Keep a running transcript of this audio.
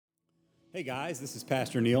Hey guys, this is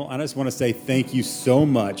Pastor Neil. I just want to say thank you so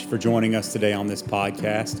much for joining us today on this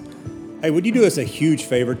podcast. Hey, would you do us a huge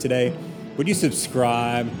favor today? Would you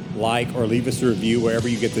subscribe, like, or leave us a review wherever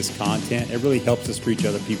you get this content? It really helps us reach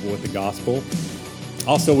other people with the gospel.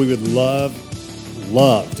 Also, we would love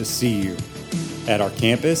to see you at our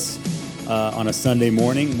campus on a Sunday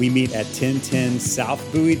morning. We meet at 1010 South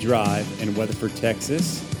Bowie Drive in Weatherford,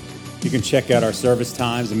 Texas. You can check out our service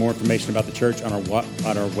times and more information about the church on our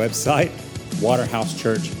website,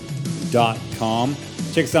 waterhousechurch.com.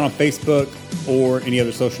 Check us out on Facebook or any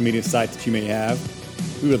other social media sites that you may have.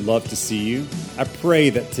 We would love to see you. I pray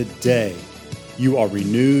that today you are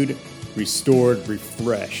renewed, restored,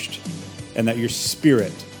 refreshed, and that your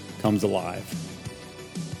spirit comes alive.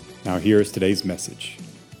 Now here is today's message.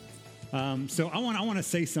 So I want to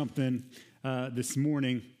say something this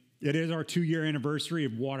morning. It is our 2-year anniversary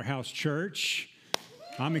of Waterhouse Church.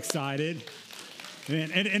 I'm excited.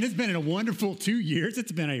 And it's been a wonderful 2 years.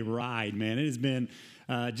 It's been a ride, man. It has been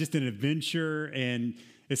just an adventure, and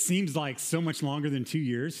it seems like so much longer than 2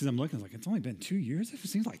 years because I'm looking like it's only been 2 years. It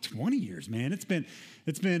seems like 20 years, man. It's been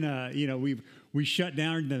we shut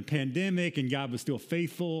down the pandemic, and God was still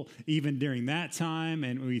faithful even during that time,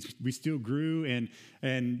 and we still grew, and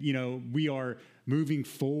we are moving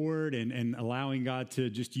forward and allowing God to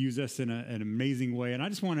just use us in an amazing way. And I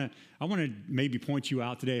want to maybe point you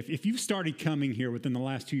out today. If you've started coming here within the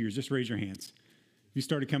last 2 years, just raise your hands. If you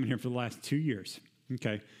started coming here for the last 2 years,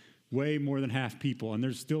 okay, way more than half people, and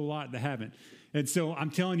there's still a lot that haven't. And so I'm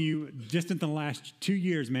telling you, just in the last 2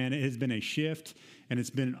 years, man, it has been a shift, and it's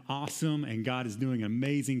been awesome, and God is doing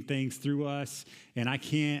amazing things through us, and I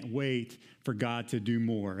can't wait for God to do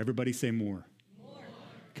more. Everybody say more.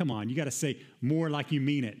 Come on, you got to say more like you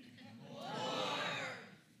mean it. More.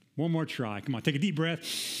 One more try. Come on, take a deep breath.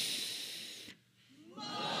 More.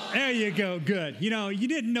 There you go. Good. You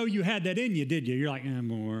didn't know you had that in you, did you? You're like,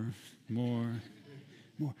 more.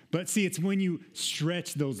 But see, it's when you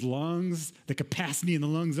stretch those lungs, the capacity in the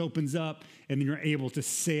lungs opens up, and then you're able to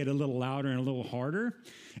say it a little louder and a little harder.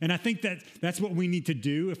 And I think that's what we need to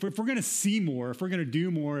do. If we're going to see more, if we're going to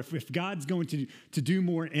do more, if God's going to do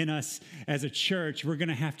more in us as a church, we're going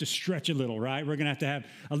to have to stretch a little, right? We're going to have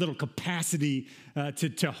a little capacity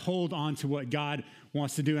to hold on to what God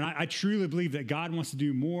wants to do. And I truly believe that God wants to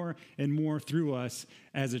do more and more through us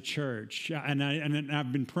as a church. And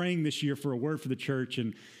I've been praying this year for a word for the church,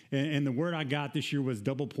 and the word I got this year was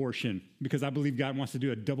double portion, because I believe God wants to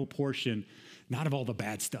do a double portion, not of all the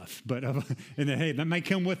bad stuff, but hey, that might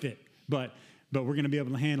come with it, but we're going to be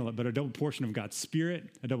able to handle it. But a double portion of God's Spirit,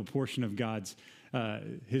 a double portion of God's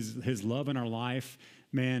His love in our life,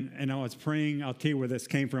 man. And I was praying. I'll tell you where this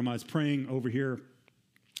came from. I was praying over here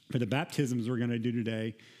for the baptisms we're going to do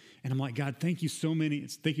today. And I'm like, God, thank you for so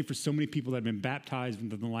many people that have been baptized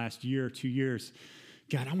within the last year or 2 years.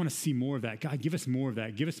 God, I want to see more of that. God, give us more of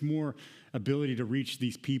that. Give us more ability to reach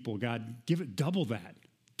these people. God, give it double that.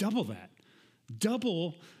 Double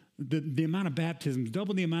the amount of baptisms,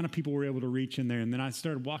 double the amount of people we're able to reach in there. And then I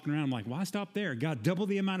started walking around. I'm like, why stop there? God, double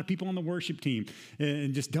the amount of people on the worship team,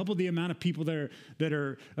 and just double the amount of people that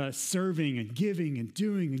are serving and giving and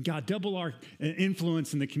doing. And God, double our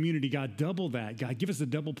influence in the community. God, double that. God, give us a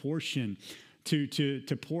double portion to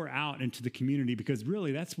pour out into the community, because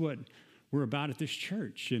really that's what we're about at this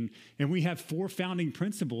church. And we have 4 founding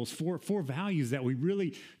principles, four values that we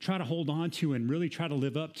really try to hold on to and really try to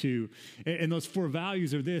live up to. And those 4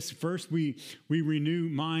 values are this. First, we renew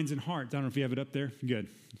minds and hearts. I don't know if you have it up there. Good.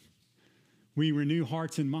 We renew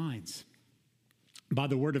hearts and minds by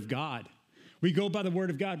the word of God. We go by the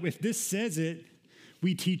word of God. If this says it,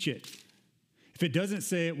 we teach it. If it doesn't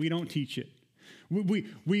say it, we don't teach it.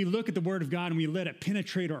 We look at the word of God and we let it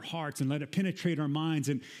penetrate our hearts and let it penetrate our minds,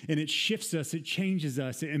 and it shifts us, it changes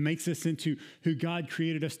us, it makes us into who God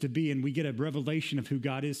created us to be, and we get a revelation of who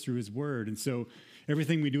God is through his word. And so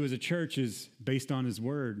everything we do as a church is based on his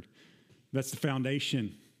word. That's the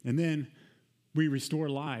foundation. And then we restore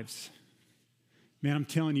lives. Man, I'm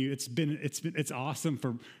telling you, it's awesome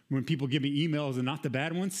for when people give me emails, and not the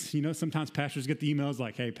bad ones. Sometimes pastors get the emails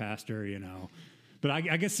like, hey, pastor, But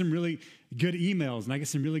I get some really good emails, and I get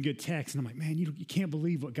some really good texts, and I'm like, man, you can't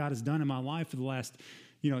believe what God has done in my life for the last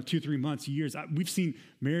 2-3 months, years. We've seen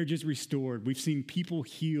marriages restored. We've seen people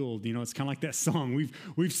healed. It's kind of like that song.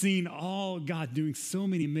 We've seen God doing so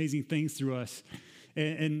many amazing things through us.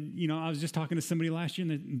 And I was just talking to somebody last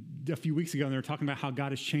year, a few weeks ago, and they were talking about how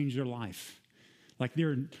God has changed their life. Like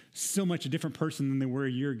they're so much a different person than they were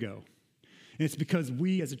a year ago. And it's because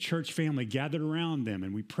we as a church family gathered around them,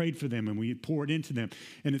 and we prayed for them, and we poured into them.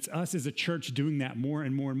 And it's us as a church doing that more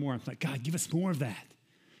and more and more. I'm like, God, give us more of that.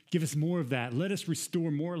 Give us more of that. Let us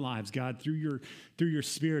restore more lives, God, through your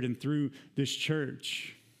Spirit and through this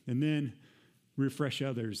church. And then refresh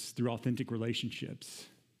others through authentic relationships.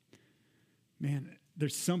 Man,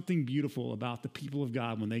 there's something beautiful about the people of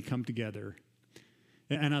God when they come together.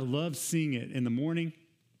 And I love seeing it in the morning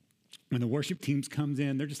when the worship teams comes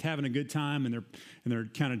in. A just having a good time, and they're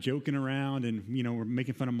kind of joking around, and we're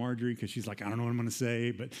making fun of Marjorie because she's like, I don't know what I'm going to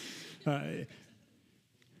say, but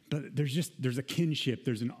there's a kinship,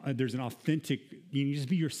 there's an authentic. You just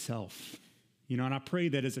be yourself, and I pray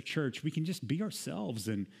that as a church we can just be ourselves,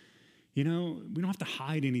 and we don't have to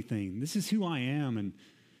hide anything. This is who I am,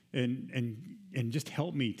 and just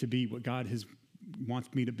help me to be what God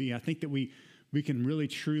wants me to be. I think that we can really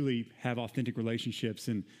truly have authentic relationships.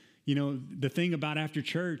 And the thing about after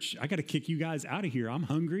church, I got to kick you guys out of here. I'm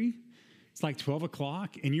hungry. It's like 12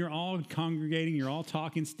 o'clock, and you're all congregating, you're all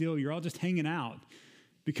talking still, you're all just hanging out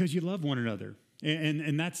because you love one another.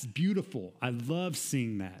 And that's beautiful. I love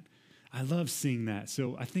seeing that.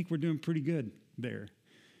 So I think we're doing pretty good there.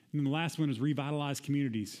 And then the last one is revitalize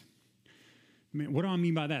communities. I mean, what do I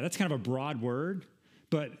mean by that? That's kind of a broad word,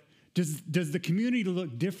 but does the community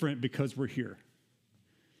look different because we're here?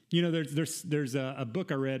 There's a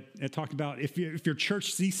book I read that talked about if your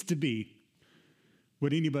church ceased to be,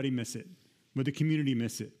 would anybody miss it? Would the community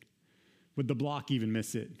miss it? Would the block even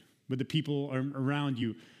miss it? Would the people around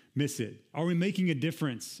you miss it? Are we making a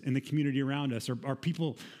difference in the community around us? Or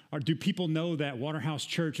do people know that Waterhouse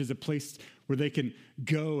Church is a place where they can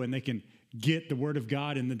go and they can get the word of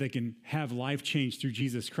God and that they can have life change through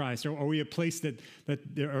Jesus Christ? Or are we a place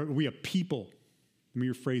are we a people? Let me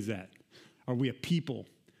rephrase that. Are we a people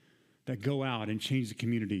that go out and change the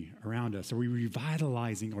community around us? Are we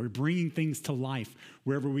revitalizing? Are we bringing things to life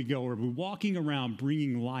wherever we go? Are we walking around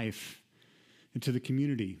bringing life into the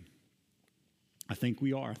community? I think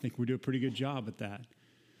we are. I think we do a pretty good job at that.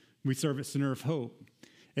 We serve at Center of Hope.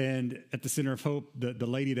 And at the Center of Hope, the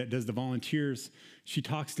lady that does the volunteers, she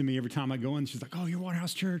talks to me every time I go in. She's like, oh, you're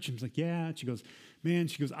Waterhouse Church? And I was like, yeah. And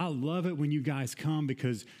she goes, I love it when you guys come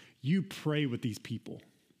because you pray with these people.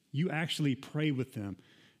 You actually pray with them.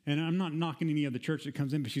 And I'm not knocking any other church that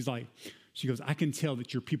comes in, but she goes, I can tell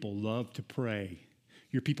that your people love to pray.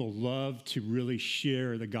 Your people love to really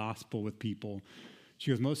share the gospel with people.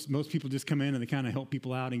 She goes, most people just come in and they kind of help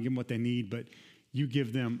people out and give them what they need, but you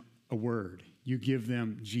give them a word. You give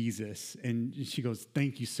them Jesus. And she goes,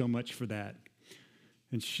 thank you so much for that.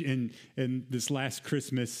 And this last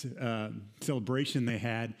Christmas celebration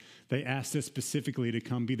they asked us specifically to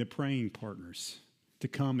come be the praying partners, to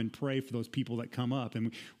come and pray for those people that come up.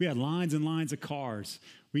 And we had lines and lines of cars.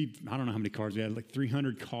 I don't know how many cars. We had like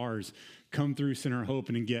 300 cars come through Center of Hope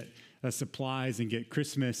and get supplies and get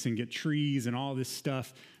Christmas and get trees and all this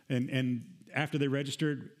stuff. And after they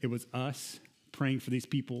registered, it was us praying for these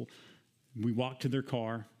people. We walked to their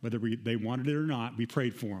car, whether they wanted it or not, we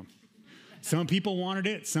prayed for them. Some people wanted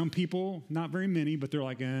it, some people, not very many, but they're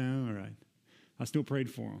like, all right. I still prayed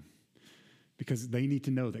for them because they need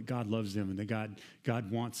to know that God loves them and that God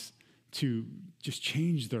wants to just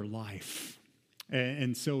change their life.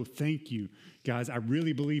 And so thank you, guys. I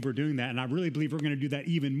really believe we're doing that, and I really believe we're going to do that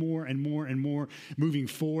even more and more and more moving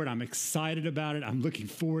forward. I'm excited about it. I'm looking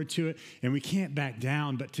forward to it, and we can't back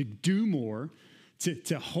down, but to do more,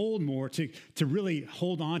 to hold more, to really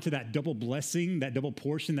hold on to that double blessing, that double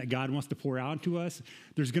portion that God wants to pour out to us.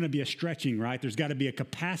 There's going to be a stretching, right? There's got to be a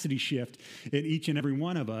capacity shift in each and every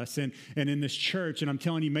one of us, and in this church. And I'm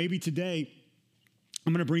telling you, maybe today,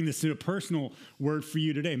 I'm going to bring this to a personal word for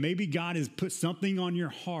you today. Maybe God has put something on your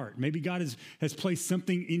heart. Maybe God has placed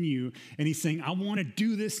something in you, and he's saying, I want to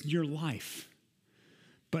do this in your life.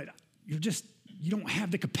 But you don't have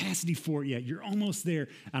the capacity for it yet. You're almost there,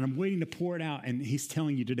 and I'm waiting to pour it out. And he's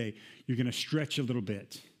telling you today, you're going to stretch a little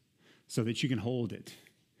bit so that you can hold it.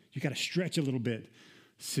 You got to stretch a little bit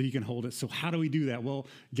so you can hold it. So how do we do that? Well,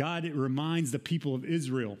 God reminds the people of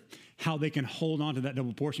Israel how they can hold on to that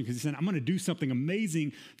double portion, because he said, I'm going to do something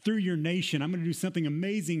amazing through your nation. I'm going to do something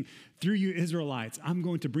amazing through you Israelites. I'm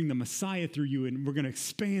going to bring the Messiah through you, and we're going to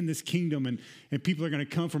expand this kingdom, and people are going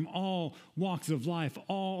to come from all walks of life,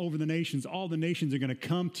 all over the nations. All the nations are going to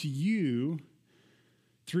come to you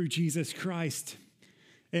through Jesus Christ.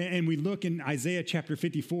 And we look in Isaiah chapter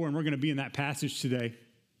 54, and we're going to be in that passage today.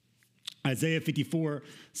 Isaiah 54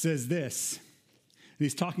 says this, and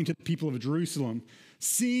he's talking to the people of Jerusalem.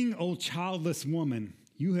 Sing, O childless woman,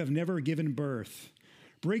 you have never given birth.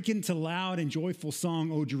 Break into loud and joyful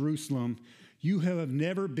song, O Jerusalem, you have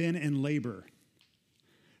never been in labor.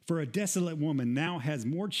 For a desolate woman now has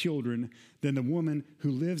more children than the woman who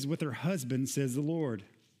lives with her husband, says the Lord.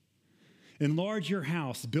 Enlarge your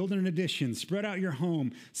house, build an addition, spread out your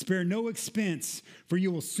home, spare no expense, for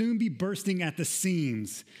you will soon be bursting at the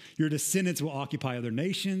seams. Your descendants will occupy other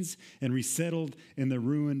nations and resettled in the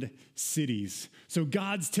ruined cities. So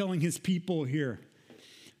God's telling his people here,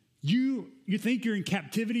 you think you're in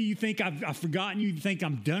captivity, you think I've forgotten you, you think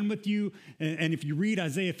I'm done with you. And if you read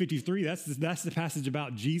Isaiah 53, that's the passage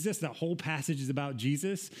about Jesus. That whole passage is about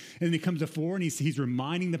Jesus. And then he comes to 4 and he's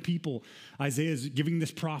reminding the people, Isaiah is giving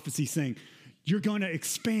this prophecy saying, you're going to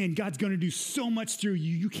expand. God's going to do so much through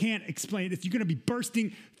you. You can't explain it. You're going to be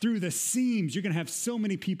bursting through the seams. You're going to have so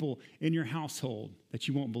many people in your household that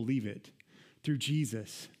you won't believe it through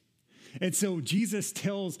Jesus. And so Jesus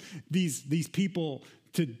tells these people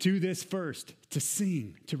to do this first, to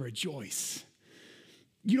sing, to rejoice.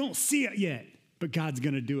 You don't see it yet, but God's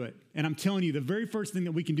going to do it. And I'm telling you, the very first thing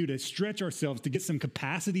that we can do to stretch ourselves, to get some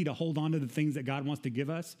capacity to hold on to the things that God wants to give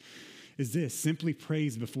us, is this: simply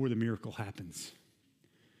praise before the miracle happens.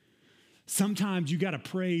 Sometimes you got to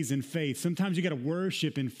praise in faith. Sometimes you got to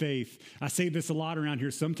worship in faith. I say this a lot around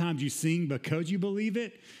here. Sometimes you sing because you believe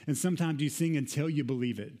it, and sometimes you sing until you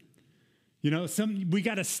believe it. You know, we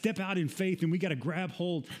got to step out in faith and we got to grab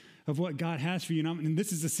hold of what God has for you. And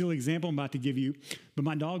this is a silly example I'm about to give you, but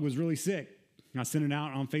my dog was really sick. I sent it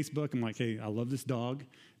out on Facebook. I'm like, hey, I love this dog.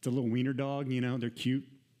 It's a little wiener dog, you know, they're cute.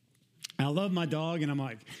 I love my dog. And I'm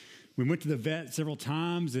like, we went to the vet several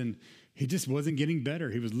times and he just wasn't getting better.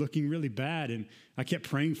 He was looking really bad. And I kept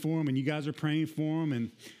praying for him and you guys are praying for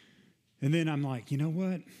him. And then I'm like, you know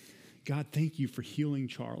what? God, thank you for healing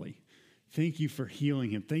Charlie. Thank you for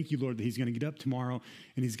healing him. Thank you, Lord, that he's going to get up tomorrow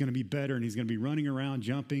and he's going to be better and he's going to be running around,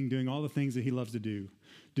 jumping, doing all the things that he loves to do,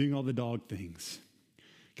 doing all the dog things.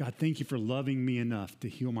 God, thank you for loving me enough to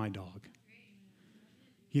heal my dog.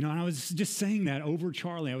 You know, and I was just saying that over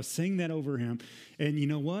Charlie. I was saying that over him. And you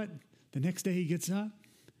know what? The next day he gets up.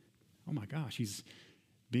 Oh my gosh, he's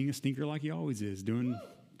being a stinker like he always is,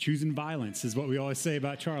 choosing violence is what we always say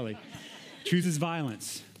about Charlie. Chooses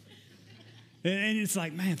violence. And it's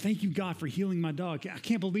like, man, thank you, God, for healing my dog. I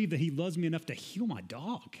can't believe that he loves me enough to heal my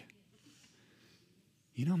dog.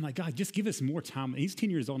 You know, I'm like, God, just give us more time. He's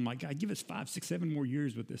 10 years old. I'm like, God, give us 5, 6, 7 more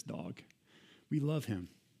years with this dog. We love him.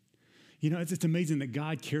 You know, it's amazing that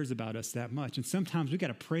God cares about us that much. And sometimes we got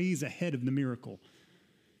to praise ahead of the miracle.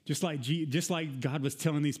 Just like God was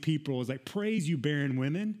telling these people, it was like, praise you barren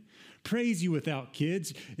women. Praise you without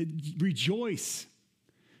kids. Rejoice.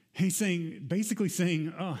 And he's basically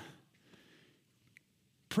saying,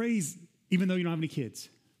 praise even though you don't have any kids.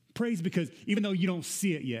 Praise because even though you don't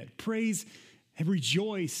see it yet. Praise and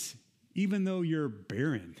rejoice even though you're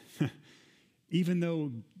barren. Even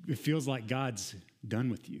though it feels like God's done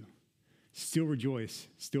with you. Still rejoice,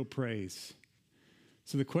 still praise.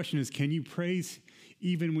 So the question is, can you praise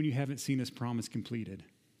even when you haven't seen his promise completed?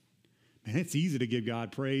 Man, it's easy to give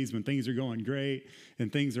God praise when things are going great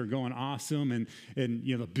and things are going awesome and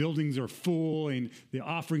you know, the buildings are full and the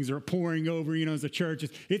offerings are pouring over, you know, as a church.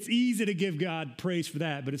 It's easy to give God praise for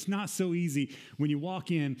that, but it's not so easy when you walk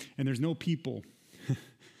in and there's no people.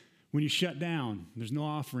 When you shut down, there's no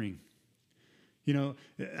offering. You know,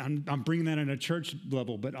 I'm bringing that on a church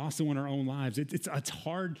level, but also in our own lives. It's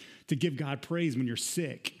hard to give God praise when you're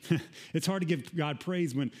sick. It's hard to give God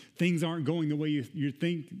praise when things aren't going the way you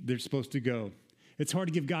think they're supposed to go. It's hard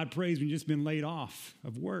to give God praise when you've just been laid off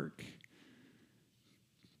of work.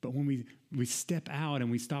 But when we step out and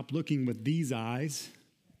we stop looking with these eyes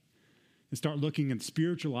and start looking in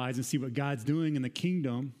spiritual eyes and see what God's doing in the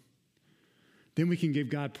kingdom, then we can give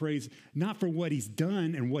God praise, not for what he's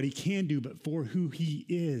done and what he can do, but for who he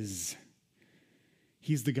is.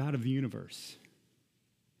 He's the God of the universe.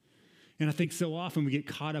 And I think so often we get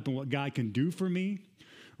caught up in what God can do for me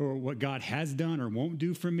or what God has done or won't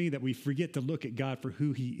do for me that we forget to look at God for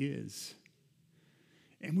who he is.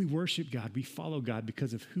 And we worship God. We follow God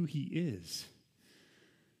because of who he is.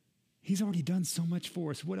 He's already done so much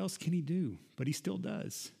for us. What else can he do? But he still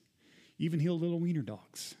does. Even heal little wiener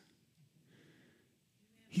dogs.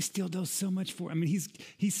 He still does so much for. I mean,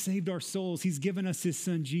 he's saved our souls. He's given us his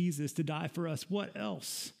son, Jesus, to die for us. What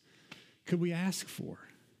else could we ask for?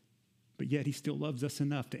 But yet he still loves us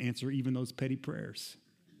enough to answer even those petty prayers.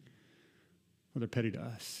 Well, they're petty to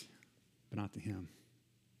us, but not to him.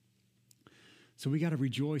 So we got to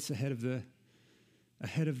rejoice ahead of the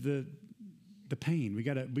pain. We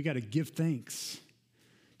got to give thanks.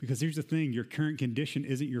 Because here's the thing, your current condition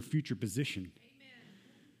isn't your future position.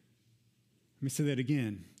 Let me say that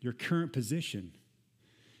again. Your current position,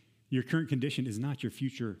 your current condition is not your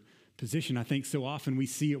future position. I think so often we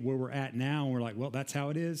see it where we're at now, and we're like, well, that's how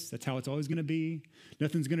it is. That's how it's always going to be.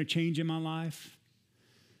 Nothing's going to change in my life.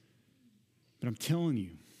 But I'm telling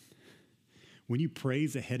you, when you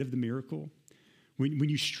praise ahead of the miracle, when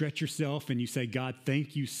you stretch yourself and you say, God,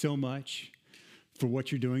 thank you so much for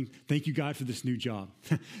what you're doing. Thank you, God, for this new job.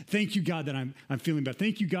 Thank you, God, that I'm feeling better.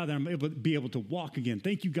 Thank you, God, that I'm able to walk again.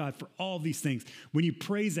 Thank you, God, for all these things. When you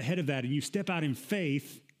praise ahead of that and you step out in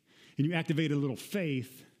faith and you activate a little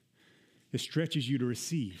faith, it stretches you to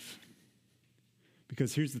receive.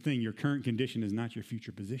 Because here's the thing, your current condition is not your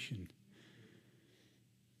future position.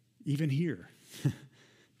 Even here,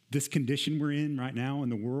 this condition we're in right now in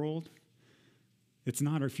the world, it's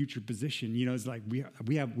not our future position. You know, it's like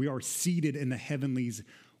we are seated in the heavenlies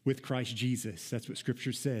with Christ Jesus. That's what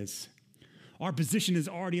Scripture says. Our position is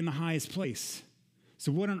already in the highest place.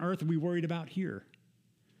 So what on earth are we worried about here?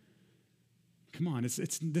 Come on, this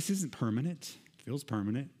isn't permanent. It feels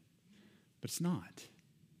permanent, but it's not.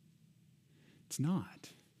 It's not.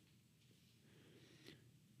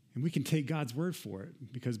 And we can take God's word for it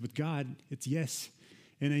because with God, it's yes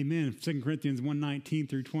and amen. 2 Corinthians 1:19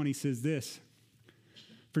 through 20 says this,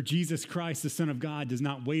 for Jesus Christ, the Son of God, does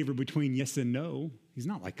not waver between yes and no. He's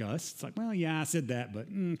not like us. It's like, well, yeah, I said that, but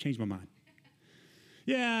changed my mind.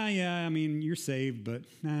 Yeah, I mean, you're saved, but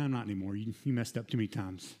I'm not anymore. You messed up too many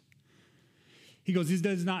times. He goes, he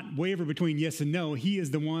does not waver between yes and no. He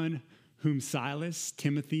is the one whom Silas,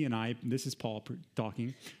 Timothy, and I, this is Paul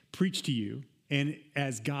talking, preach to you. And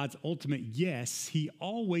as God's ultimate yes, he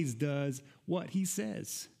always does what he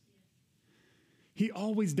says. He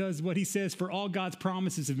always does what he says, for all God's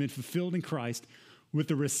promises have been fulfilled in Christ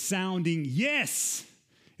with a resounding yes.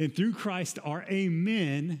 And through Christ our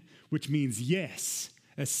amen, which means yes,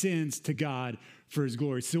 ascends to God for his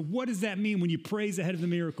glory. So what does that mean when you praise ahead of the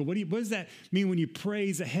miracle? What does that mean when you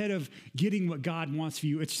praise ahead of getting what God wants for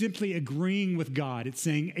you? It's simply agreeing with God. It's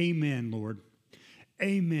saying, amen, Lord.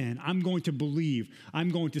 Amen. I'm going to believe. I'm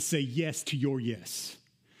going to say yes to your yes.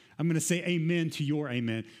 I'm going to say amen to your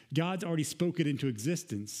amen. God's already spoken it into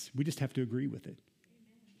existence. We just have to agree with it.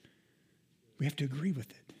 We have to agree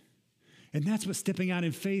with it. And that's what stepping out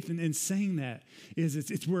in faith and saying that is.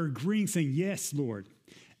 It's we're agreeing, saying, yes, Lord.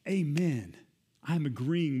 Amen. I'm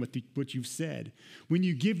agreeing with what you've said. When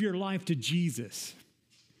you give your life to Jesus,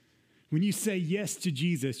 when you say yes to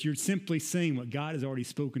Jesus, you're simply saying what God has already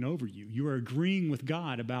spoken over you. You are agreeing with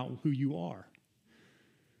God about who you are.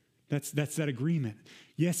 That's that agreement.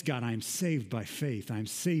 Yes, God, I am saved by faith. I'm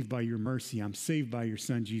saved by your mercy. I'm saved by your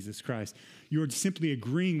Son, Jesus Christ. You're simply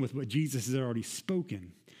agreeing with what Jesus has already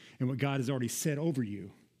spoken and what God has already said over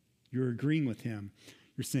you. You're agreeing with him.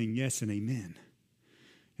 You're saying yes and amen.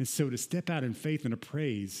 And so to step out in faith and a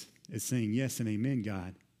praise is saying yes and amen,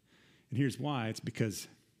 God. And here's why. It's because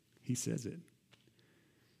he says it.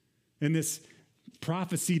 And this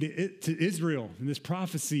prophecy to Israel, and this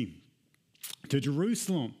prophecy to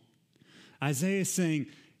Jerusalem, Isaiah is saying,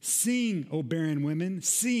 sing, O barren women,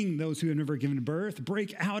 sing, those who have never given birth,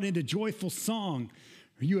 break out into joyful song.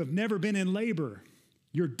 You have never been in labor.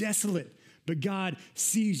 You're desolate, but God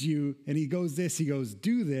sees you, and he goes,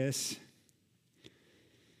 do this,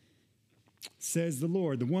 says the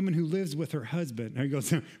Lord. The woman who lives with her husband, there he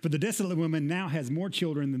goes, but the desolate woman now has more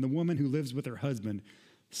children than the woman who lives with her husband,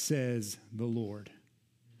 says the Lord.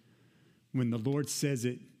 When the Lord says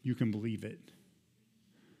it, you can believe it.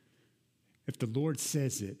 If the Lord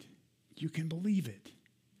says it, you can believe it.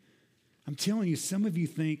 I'm telling you, some of you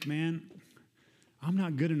think, man, I'm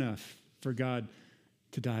not good enough for God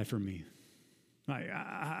to die for me.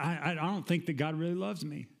 I don't think that God really loves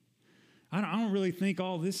me. I don't really think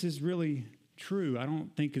all this is really true. I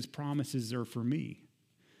don't think his promises are for me.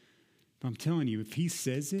 But I'm telling you, if he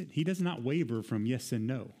says it, he does not waver from yes and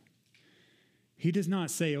no. He does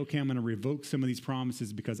not say, okay, I'm going to revoke some of these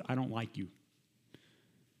promises because I don't like you.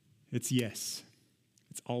 It's yes.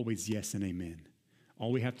 It's always yes and amen.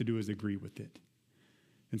 All we have to do is agree with it.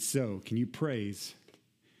 And so, can you praise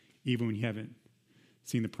even when you haven't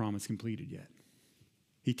seen the promise completed yet?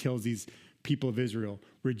 He tells these people of Israel,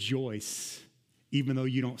 rejoice, even though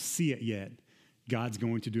you don't see it yet. God's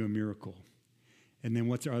going to do a miracle. And then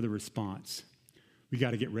what's our other response? We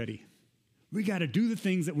got to get ready. We got to do the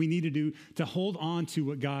things that we need to do to hold on to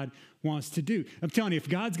what God wants to do. I'm telling you, if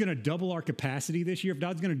God's going to double our capacity this year, if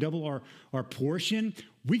God's going to double our portion,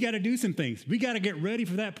 we got to do some things. We got to get ready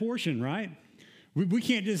for that portion, right? We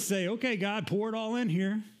can't just say, okay, God, pour it all in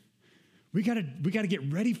here. We got to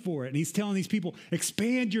get ready for it. And he's telling these people,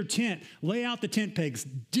 expand your tent, lay out the tent pegs,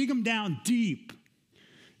 dig them down deep.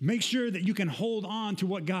 Make sure that you can hold on to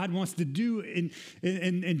what God wants to do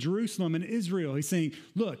in Jerusalem and Israel. He's saying,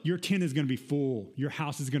 look, your tent is going to be full. Your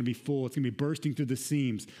house is going to be full. It's going to be bursting through the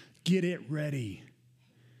seams. Get it ready.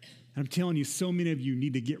 And I'm telling you, so many of you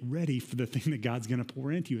need to get ready for the thing that God's going to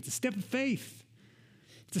pour into you. It's a step of faith.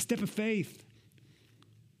 It's a step of faith.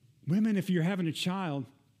 Women, if you're having a child,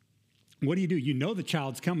 what do? You know the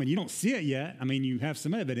child's coming. You don't see it yet. I mean, you have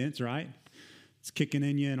some evidence, right? It's kicking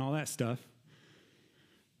in you and all that stuff.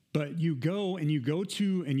 But you go and you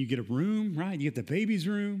get a room, right? You get the baby's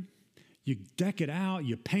room. You deck it out.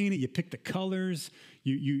 You paint it. You pick the colors.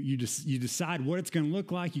 You decide what it's going to look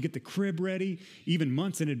like. You get the crib ready, even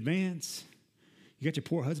months in advance. You got your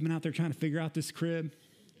poor husband out there trying to figure out this crib,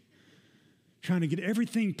 trying to get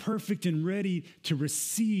everything perfect and ready to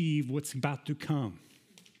receive what's about to come.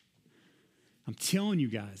 I'm telling you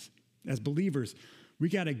guys, as believers, we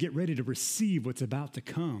got to get ready to receive what's about to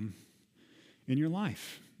come in your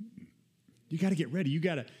life. You got to get ready. You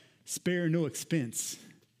got to spare no expense,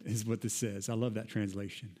 is what this says. I love that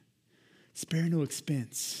translation. Spare no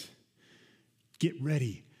expense. Get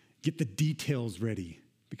ready. Get the details ready,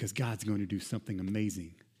 because God's going to do something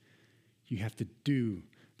amazing. You have to do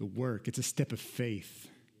the work. It's a step of faith.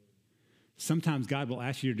 Sometimes God will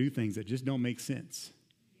ask you to do things that just don't make sense.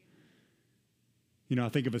 You know, I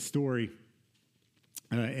think of a story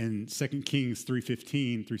in 2 Kings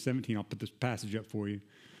 3:15 through 17. I'll put this passage up for you.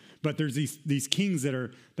 But there's these kings that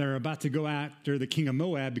are about to go after the king of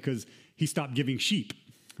Moab because he stopped giving sheep,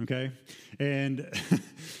 okay? And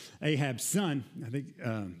Ahab's son, I think,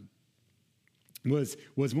 was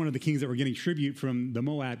one of the kings that were getting tribute from the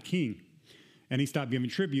Moab king. And he stopped giving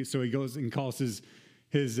tribute, so he goes and calls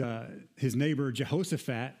his neighbor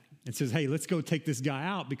Jehoshaphat and says, hey, let's go take this guy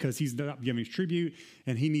out because he's not giving tribute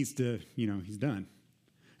and he needs to, he's done.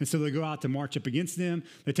 And so they go out to march up against them.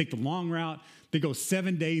 They take the long route. They go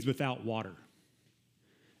 7 days without water.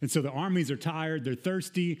 And so the armies are tired. They're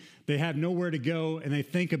thirsty. They have nowhere to go. And they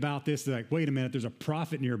think about this. They're like, wait a minute, there's a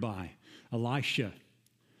prophet nearby, Elisha.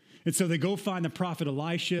 And so they go find the prophet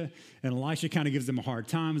Elisha, and Elisha kind of gives them a hard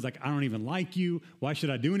time. He's like, I don't even like you. Why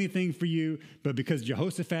should I do anything for you? But because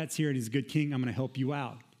Jehoshaphat's here and he's a good king, I'm going to help you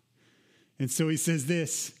out. And so he says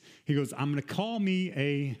this. He goes, I'm going to call me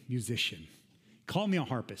a musician. Call me a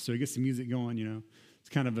harpist. So he gets the music going, It's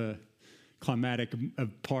kind of a climatic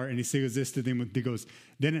part. And he says this to them. He goes,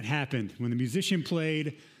 then it happened. When the musician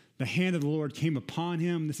played, the hand of the Lord came upon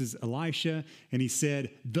him. This is Elisha. And he said,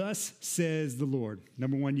 thus says the Lord.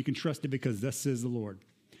 Number one, you can trust it because thus says the Lord.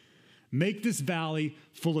 Make this valley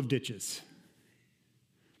full of ditches.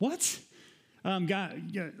 What?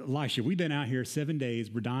 God, Elisha, we've been out here 7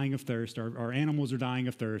 days. We're dying of thirst. Our animals are dying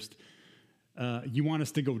of thirst. You want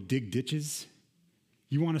us to go dig ditches?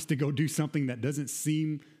 You want us to go do something that doesn't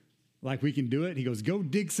seem like we can do it? He goes, go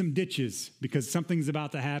dig some ditches because something's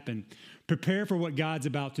about to happen. Prepare for what God's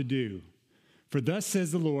about to do. For thus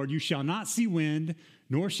says the Lord, you shall not see wind,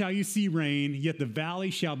 nor shall you see rain, yet the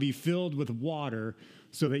valley shall be filled with water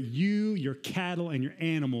so that you, your cattle, and your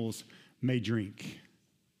animals may drink.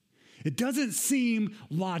 It doesn't seem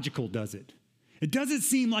logical, does it? It doesn't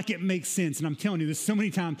seem like it makes sense. And I'm telling you, there's so many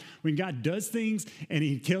times when God does things and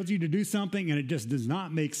he tells you to do something and it just does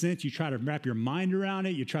not make sense. You try to wrap your mind around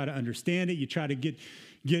it. You try to understand it. You try to get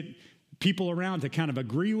people around to kind of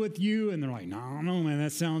agree with you. And they're like, no, man,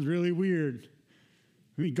 that sounds really weird.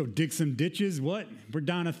 We go dig some ditches. What? We're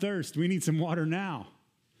dying of thirst. We need some water now.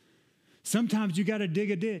 Sometimes you got to dig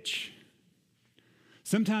a ditch.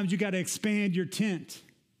 Sometimes you got to expand your tent.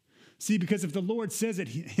 See, because if the Lord says it,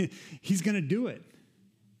 he's going to do it.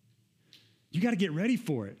 You got to get ready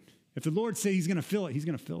for it. If the Lord says he's going to fill it, he's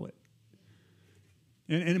going to fill it.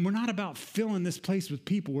 And we're not about filling this place with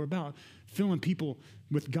people. We're about filling people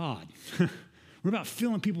with God. We're about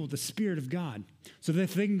filling people with the Spirit of God so that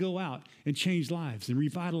they can go out and change lives and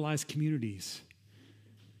revitalize communities.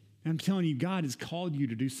 And I'm telling you, God has called you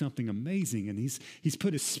to do something amazing, and he's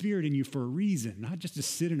put his Spirit in you for a reason, not just to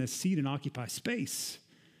sit in a seat and occupy space.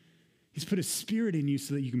 He's put his Spirit in you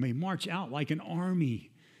so that you may march out like an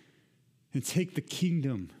army and take the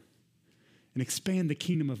kingdom and expand the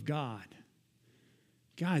kingdom of God.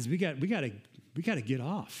 Guys, we got to get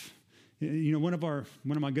off. One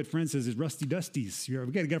of my good friends says is rusty dusties.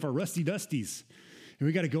 We got to get off our rusty dusties, and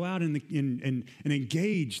we got to go out and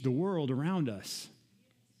engage the world around us.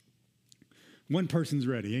 One person's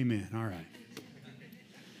ready. Amen. All right.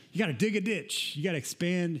 You got to dig a ditch. You got to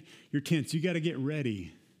expand your tents. You got to get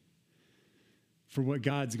ready for what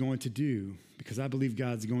God's going to do, because I believe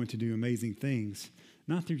God's going to do amazing things,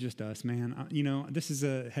 not through just us, man. This is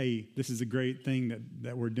a great thing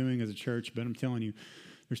that we're doing as a church, but I'm telling you,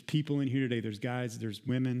 there's people in here today, there's guys, there's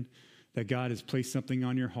women, that God has placed something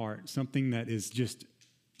on your heart, something that is just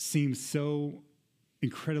seems so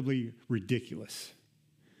incredibly ridiculous.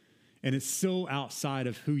 And it's so outside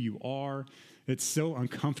of who you are. It's so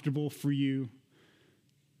uncomfortable for you.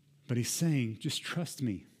 But he's saying, just trust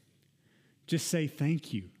me. Just say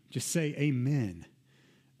thank you. Just say amen.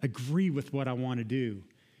 agree with what I want to do,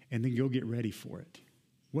 and then go get ready for it.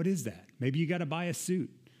 What is that? Maybe you got to buy a suit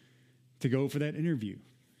to go for that interview.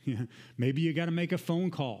 Maybe you got to make a phone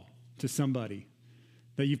call to somebody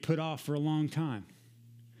that you've put off for a long time.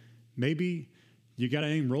 Maybe you got to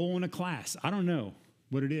enroll in a class. I don't know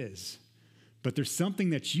what it is, but there's something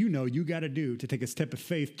that you know you got to do to take a step of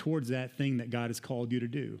faith towards that thing that God has called you to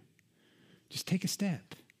do. Just take a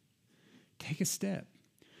step. Take a step.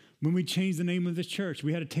 When we changed the name of this church,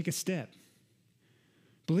 we had to take a step.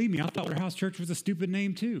 Believe me, I thought Waterhouse Church was a stupid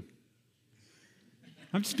name too.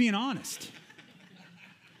 I'm just being honest.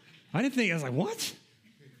 I didn't think, I was like, what?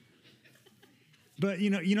 But you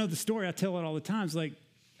know the story, I tell it all the time. It's like,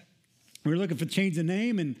 we were looking for change the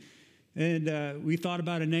name, and we thought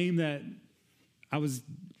about a name that I was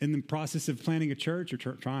in the process of planning a church, or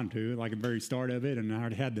trying to, like at the very start of it, and I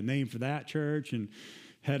already had the name for that church, and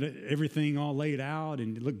had everything all laid out,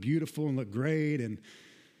 and it looked beautiful and looked great, and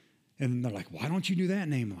they're like, why don't you do that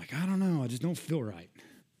name? I'm like, I don't know, I just don't feel right.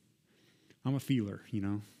 I'm a feeler,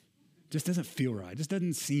 Just doesn't feel right. Just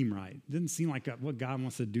doesn't seem right. It doesn't seem like what God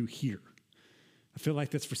wants to do here. I feel like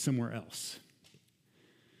that's for somewhere else.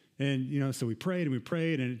 And, so we prayed,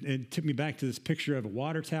 and it took me back to this picture of a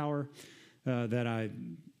water tower that I,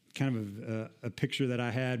 kind of a picture that I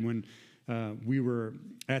had when we were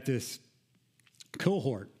at this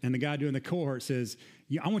cohort. And the guy doing the cohort says,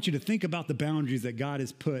 I want you to think about the boundaries that God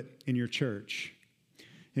has put in your church. And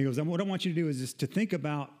he goes, what I want you to do is just to think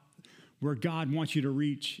about where God wants you to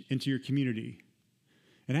reach into your community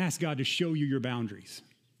and ask God to show you your boundaries.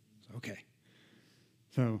 Okay.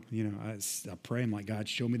 So, I pray, I'm like, God,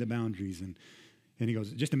 show me the boundaries. And he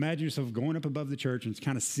goes, just imagine yourself going up above the church and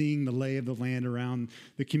kind of seeing the lay of the land around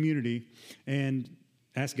the community and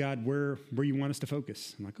ask God where you want us to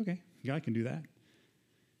focus. I'm like, okay, God can do that.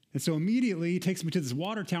 And so immediately he takes me to this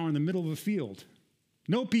water tower in the middle of a field.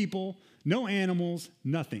 No people, no animals,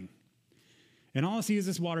 nothing. And all I see is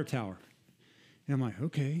this water tower. And I'm like,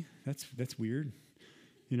 okay, that's weird.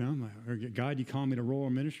 I'm like, God, you call me to rural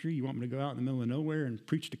ministry? You want me to go out in the middle of nowhere and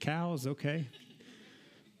preach to cows? Okay.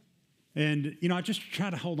 And, I just try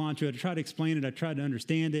to hold on to it. I try to explain it. I tried to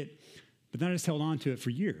understand it. But then I just held on to it for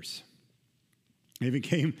years. I even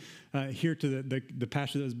came here to the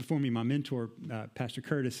pastor that was before me, my mentor, Pastor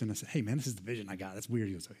Curtis, and I said, hey, man, this is the vision I got. That's weird.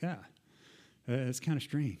 He was like, yeah, it's kind of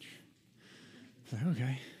strange. I was like,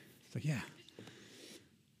 okay. It's like, yeah.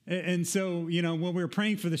 And so, when we were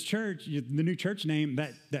praying for this church, the new church name,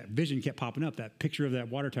 that vision kept popping up. That picture of that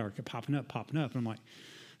water tower kept popping up. And I'm like, I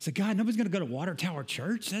said, God, nobody's going to go to Water Tower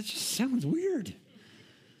Church? That just sounds weird.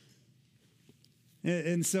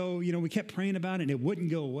 And so, we kept praying about it, and it wouldn't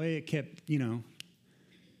go away. It kept,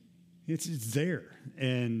 it's there.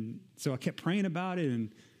 And so I kept praying about it, and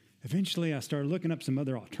eventually I started looking up some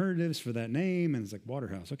other alternatives for that name, and it's like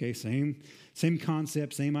Waterhouse. Okay, same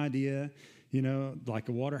concept, same idea. Like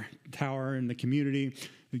a water tower in the community.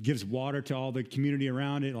 It gives water to all the community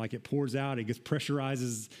around it. Like it pours out, it gets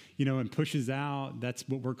pressurizes, and pushes out. That's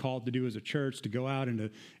what we're called to do as a church, to go out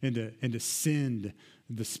and to send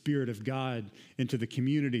the Spirit of God into the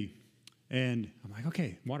community. And I'm like,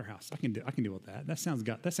 okay, Waterhouse, I can deal with that. That sounds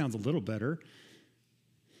a little better.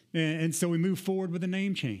 And so we moved forward with a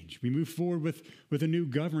name change. We moved forward with a new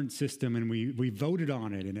governance system, and we voted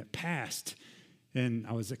on it, and it passed. And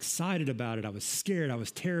I was excited about it. I was scared. I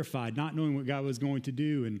was terrified, not knowing what God was going to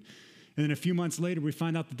do. And then a few months later, we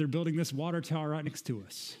find out that they're building this water tower right next to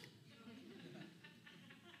us.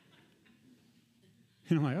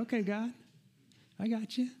 And I'm like, okay, God, I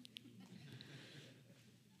got you.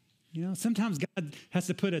 Sometimes God has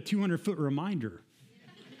to put a 200-foot reminder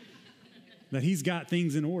that he's got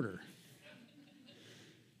things in order.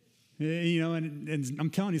 And I'm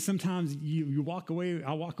telling you, sometimes you walk away,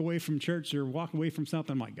 I walk away from church or walk away from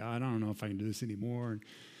something. I'm like, God, I don't know if I can do this anymore. And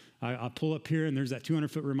I pull up here, and there's that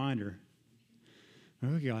 200-foot reminder.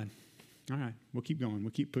 Oh, God. All right, we'll keep going. We'll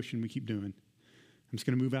keep pushing. We keep doing. I'm just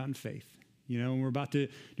going to move out in faith. We're about to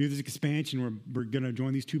do this expansion. We're going to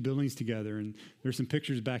join these two buildings together. And there's some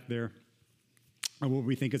pictures back there of what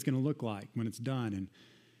we think it's going to look like when it's done.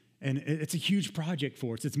 And it's a huge project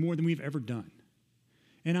for us. It's more than we've ever done.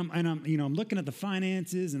 And I'm looking at the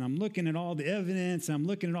finances, and I'm looking at all the evidence, and I'm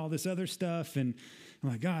looking at all this other stuff, and I'm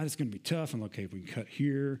like, God, it's going to be tough. I'm like, okay, if we can cut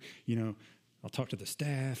here, I'll talk to the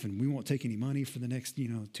staff, and we won't take any money for the next,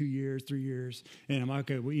 2 years, 3 years. And I'm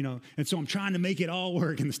like, okay, well, and so I'm trying to make it all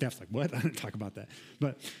work. And the staff's like, what? I didn't talk about that.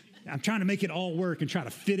 But I'm trying to make it all work and try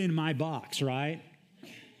to fit in my box, right?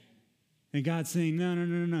 And God's saying,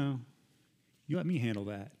 no. You let me handle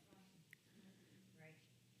that.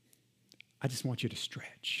 I just want you to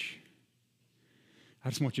stretch. I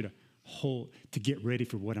just want you to to get ready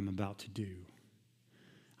for what I'm about to do.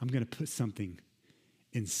 I'm going to put something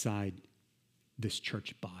inside this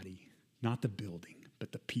church body, not the building,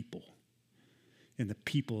 but the people. And the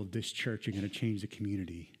people of this church are going to change the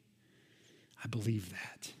community. I believe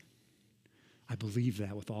that. I believe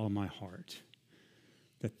that with all my heart,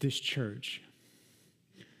 that this church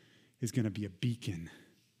is going to be a beacon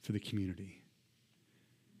for the community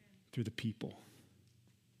through the people.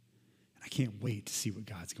 And I can't wait to see what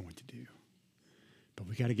God's going to do. But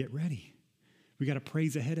we got to get ready. We got to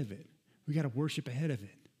praise ahead of it. We got to worship ahead of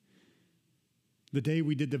it. The day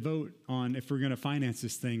we did the vote on if we're going to finance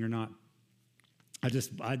this thing or not,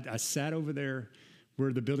 I sat over there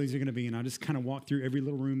where the buildings are going to be, and I just kind of walked through every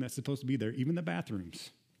little room that's supposed to be there, even the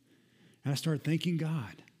bathrooms. And I started thanking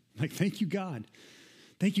God. Like, thank you, God.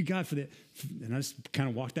 Thank you, God, for that. And I just kind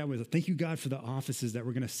of walked that way. Thank you, God, for the offices that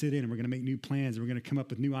we're going to sit in, and we're going to make new plans, and we're going to come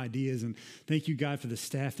up with new ideas. And thank you, God, for the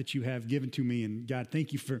staff that you have given to me. And God,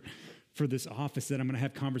 thank you for this office that I'm going to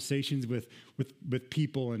have conversations with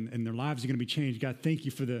people, and their lives are going to be changed. God, thank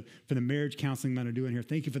you for the marriage counseling that I'm doing here.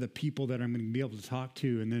 Thank you for the people that I'm going to be able to talk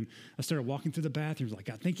to. And then I started walking through the bathrooms like,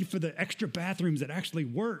 God, thank you for the extra bathrooms that actually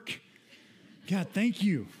work. God, thank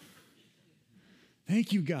you.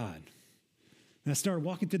 Thank you, God. And I started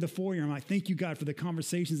walking through the foyer. I'm like, thank you, God, for the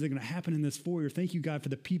conversations that are going to happen in this foyer. Thank you, God, for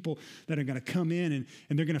the people that are going to come in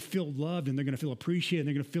and they're going to feel loved and they're going to feel appreciated and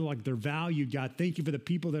they're going to feel like they're valued. God, thank you for the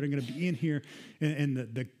people that are going to be in here and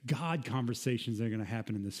the God conversations that are going to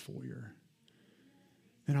happen in this foyer.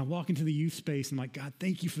 And I walk into the youth space and I'm like, God,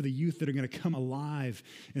 thank you for the youth that are going to come alive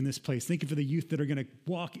in this place. Thank you for the youth that are going to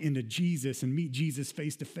walk into Jesus and meet Jesus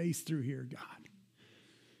face to face through here, God.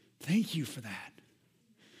 Thank you for that.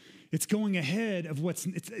 It's going ahead of it's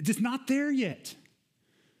just not there yet.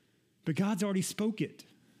 But God's already spoke it.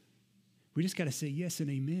 We just got to say yes and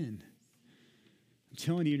amen. I'm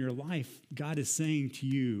telling you, in your life, God is saying to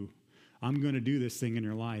you, I'm going to do this thing in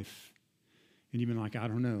your life. And you've been like, I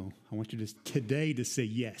don't know. I want you today to say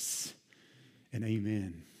yes and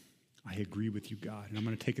amen. I agree with you, God. And I'm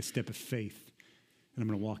going to take a step of faith and I'm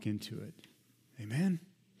going to walk into it. Amen?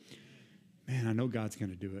 Man, I know God's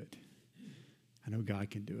going to do it. I know God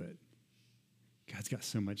can do it. God's got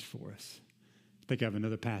so much for us. I think I have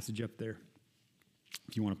another passage up there.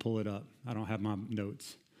 If you want to pull it up. I don't have my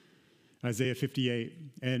notes. Isaiah 58.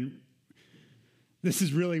 And this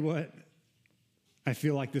is really what I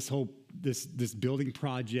feel like this building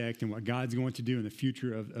project and what God's going to do in the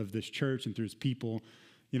future of this church and through his people.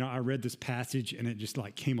 You know, I read this passage and it just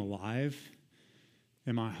like came alive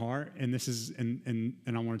in my heart. And this is, and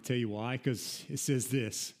I want to tell you why, because it says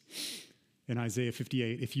this in Isaiah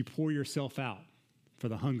 58, if you pour yourself out for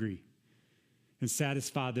the hungry and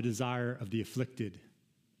satisfy the desire of the afflicted.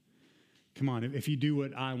 Come on, if you do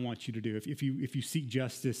what I want you to do, if you seek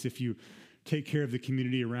justice, if you take care of the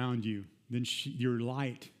community around you, then shall your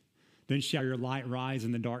light rise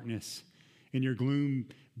in the darkness and your gloom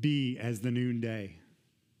be as the noonday.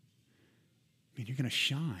 I mean, you're going to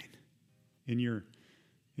shine in your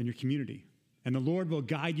community. And the Lord will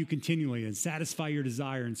guide you continually and satisfy your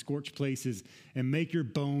desire in scorched places and make your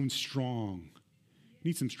bones strong. You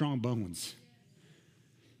need some strong bones.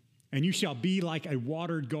 And you shall be like a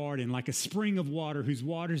watered garden, like a spring of water whose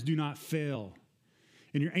waters do not fail.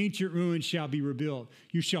 And your ancient ruins shall be rebuilt.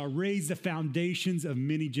 You shall raise the foundations of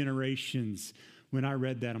many generations. When I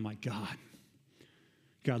read that, I'm like, God,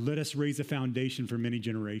 let us raise a foundation for many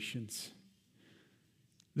generations.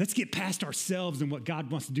 Let's get past ourselves and what God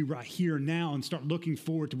wants to do right here and now and start looking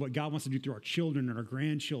forward to what God wants to do through our children and our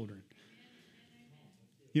grandchildren.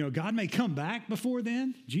 You know, God may come back before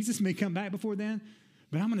then. Jesus may come back before then.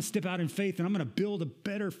 But I'm going to step out in faith and I'm going to build a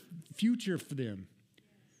better future for them.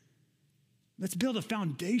 Let's build a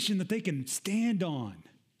foundation that they can stand on.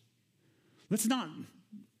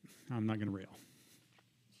 I'm not going to rail.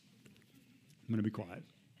 I'm going to be quiet.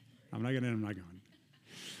 I'm not going.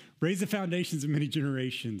 Raise the foundations of many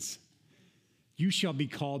generations. You shall be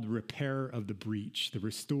called the repairer of the breach, the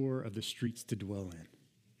restorer of the streets to dwell in.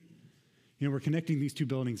 You know, we're connecting these two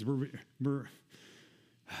buildings. We're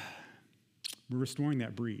restoring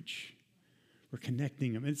that breach. We're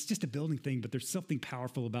connecting them. And it's just a building thing, but there's something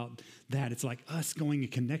powerful about that. It's like us going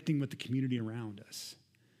and connecting with the community around us.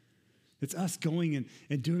 It's us going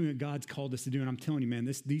and doing what God's called us to do. And I'm telling you, man,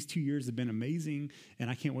 these 2 years have been amazing, and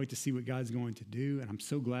I can't wait to see what God's going to do. And I'm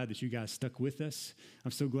so glad that you guys stuck with us.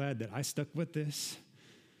 I'm so glad that I stuck with this.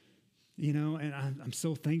 You know, and I'm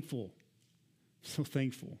so thankful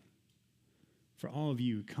for all of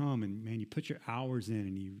you who come and, man, you put your hours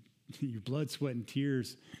in and your blood, sweat, and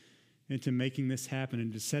tears into making this happen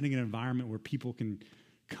and just setting an environment where people can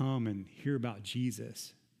come and hear about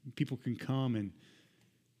Jesus People can come and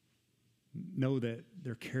know that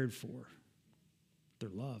they're cared for. They're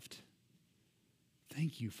loved.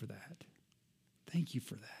 Thank you for that. Thank you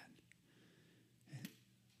for that.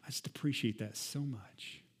 I just appreciate that so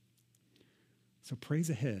much. So praise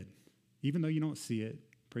ahead. Even though you don't see it,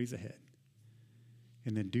 praise ahead.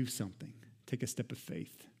 And then do something. Take a step of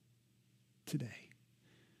faith today.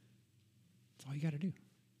 That's all you got to do.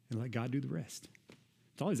 And let God do the rest.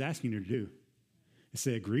 That's all he's asking you to do. Is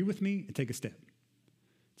say, agree with me and take a step.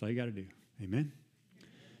 That's all you got to do. Amen?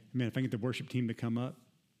 Amen. If I can get the worship team to come up,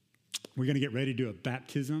 we're going to get ready to do a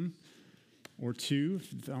baptism or two.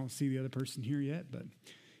 I don't see the other person here yet.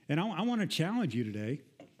 And I want to challenge you today.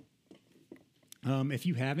 If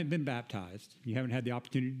you haven't been baptized, you haven't had the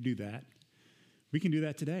opportunity to do that, we can do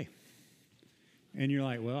that today. And you're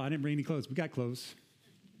like, well, I didn't bring any clothes. We got clothes.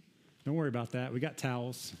 Don't worry about that. We got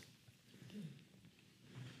towels.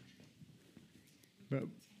 But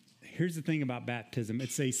here's the thing about baptism.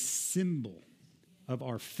 It's a symbol of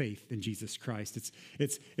our faith in Jesus Christ.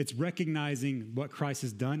 It's recognizing what Christ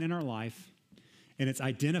has done in our life, and it's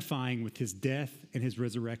identifying with his death and his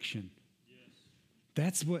resurrection.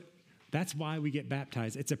 Yes. That's why we get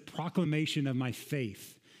baptized. It's a proclamation of my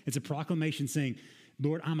faith. It's a proclamation saying,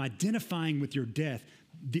 Lord, I'm identifying with your death.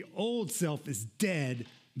 The old self is dead.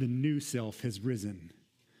 The new self has risen.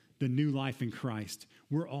 The new life in Christ.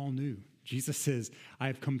 We're all new. Jesus says, I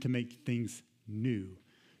have come to make things new.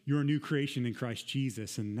 You're a new creation in Christ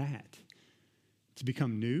Jesus, and that, to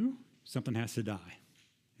become new, something has to die.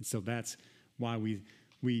 And so that's why we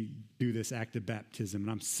do this act of baptism.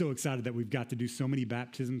 And I'm so excited that we've got to do so many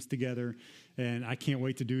baptisms together, and I can't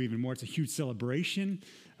wait to do even more. It's a huge celebration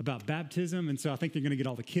about baptism, and so I think they're going to get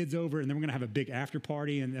all the kids over, and then we're going to have a big after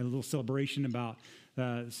party and a little celebration about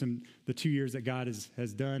the 2 years that God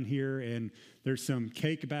has done here, and there's some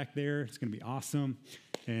cake back there. It's going to be awesome,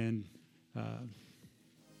 and